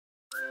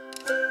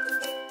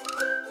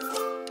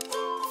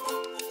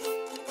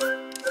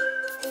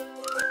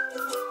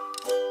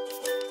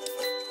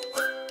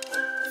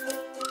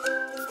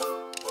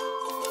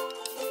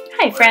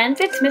Hi friends,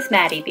 it's Miss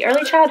Maddie, the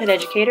early childhood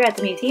educator at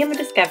the Museum of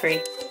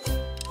Discovery.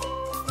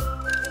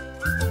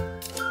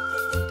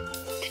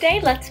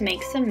 Today let's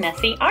make some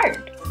messy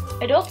art.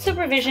 Adult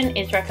supervision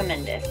is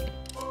recommended.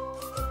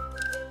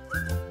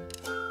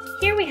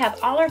 Here we have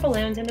all our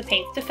balloons and the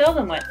paints to fill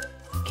them with.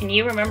 Can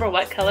you remember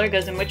what color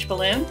goes in which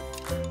balloon?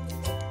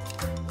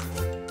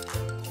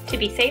 To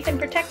be safe and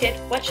protected,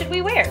 what should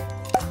we wear?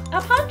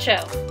 A poncho,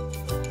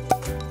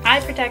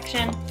 eye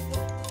protection,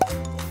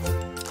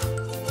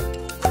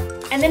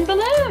 and then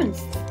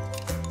balloons.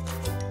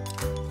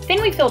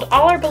 Then we filled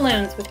all our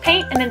balloons with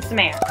paint and then some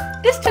air.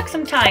 This took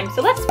some time,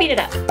 so let's speed it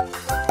up.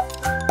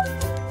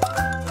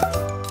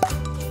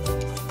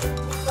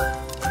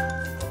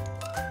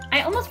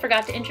 I almost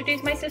forgot to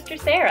introduce my sister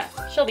Sarah.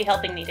 She'll be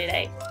helping me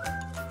today.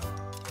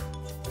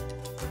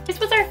 This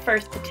was our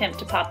first attempt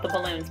to pop the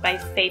balloons by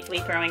safely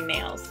throwing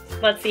nails.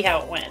 Let's see how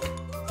it went.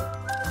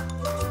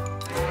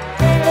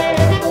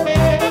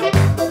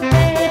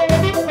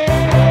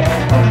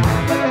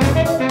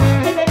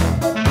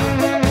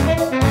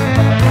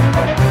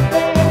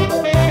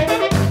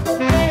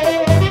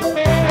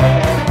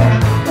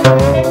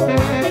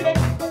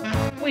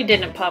 We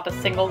didn't pop a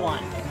single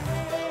one.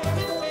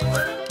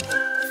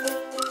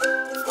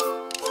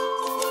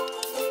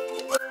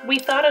 We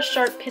thought a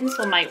sharp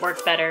pencil might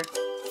work better.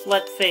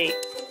 Let's see.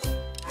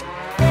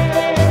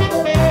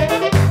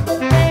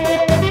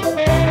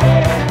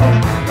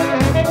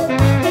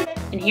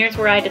 And here's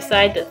where I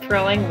decide that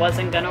throwing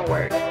wasn't gonna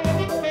work.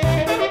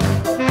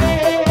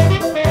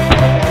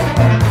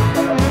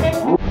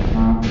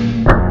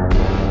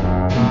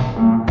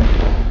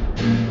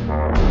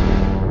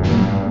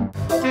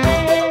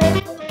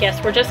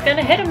 Guess we're just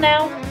gonna hit him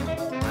now.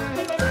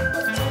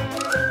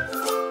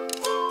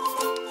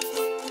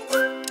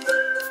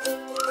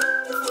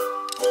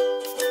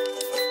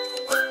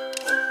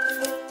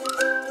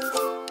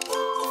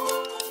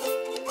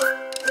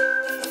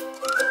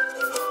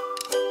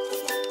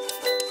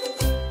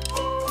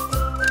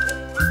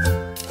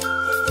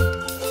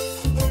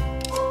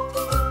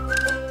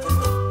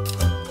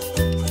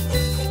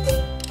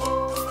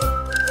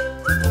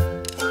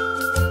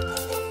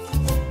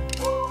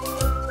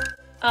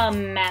 A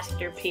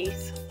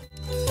masterpiece.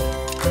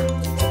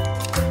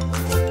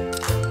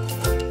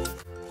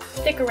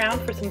 Stick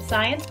around for some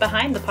science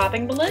behind the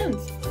popping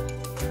balloons.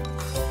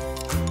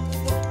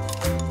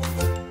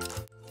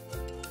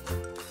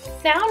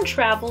 Sound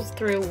travels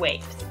through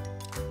waves.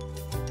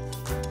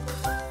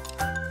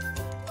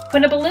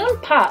 When a balloon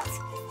pops,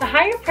 the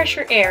higher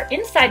pressure air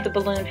inside the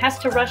balloon has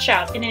to rush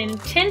out in an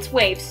intense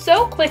wave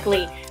so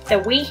quickly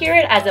that we hear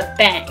it as a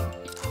bang.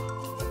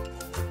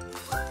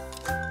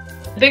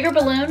 The bigger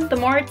balloon, the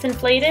more it's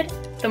inflated,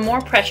 the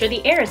more pressure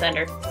the air is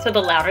under, so the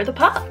louder the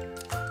pop.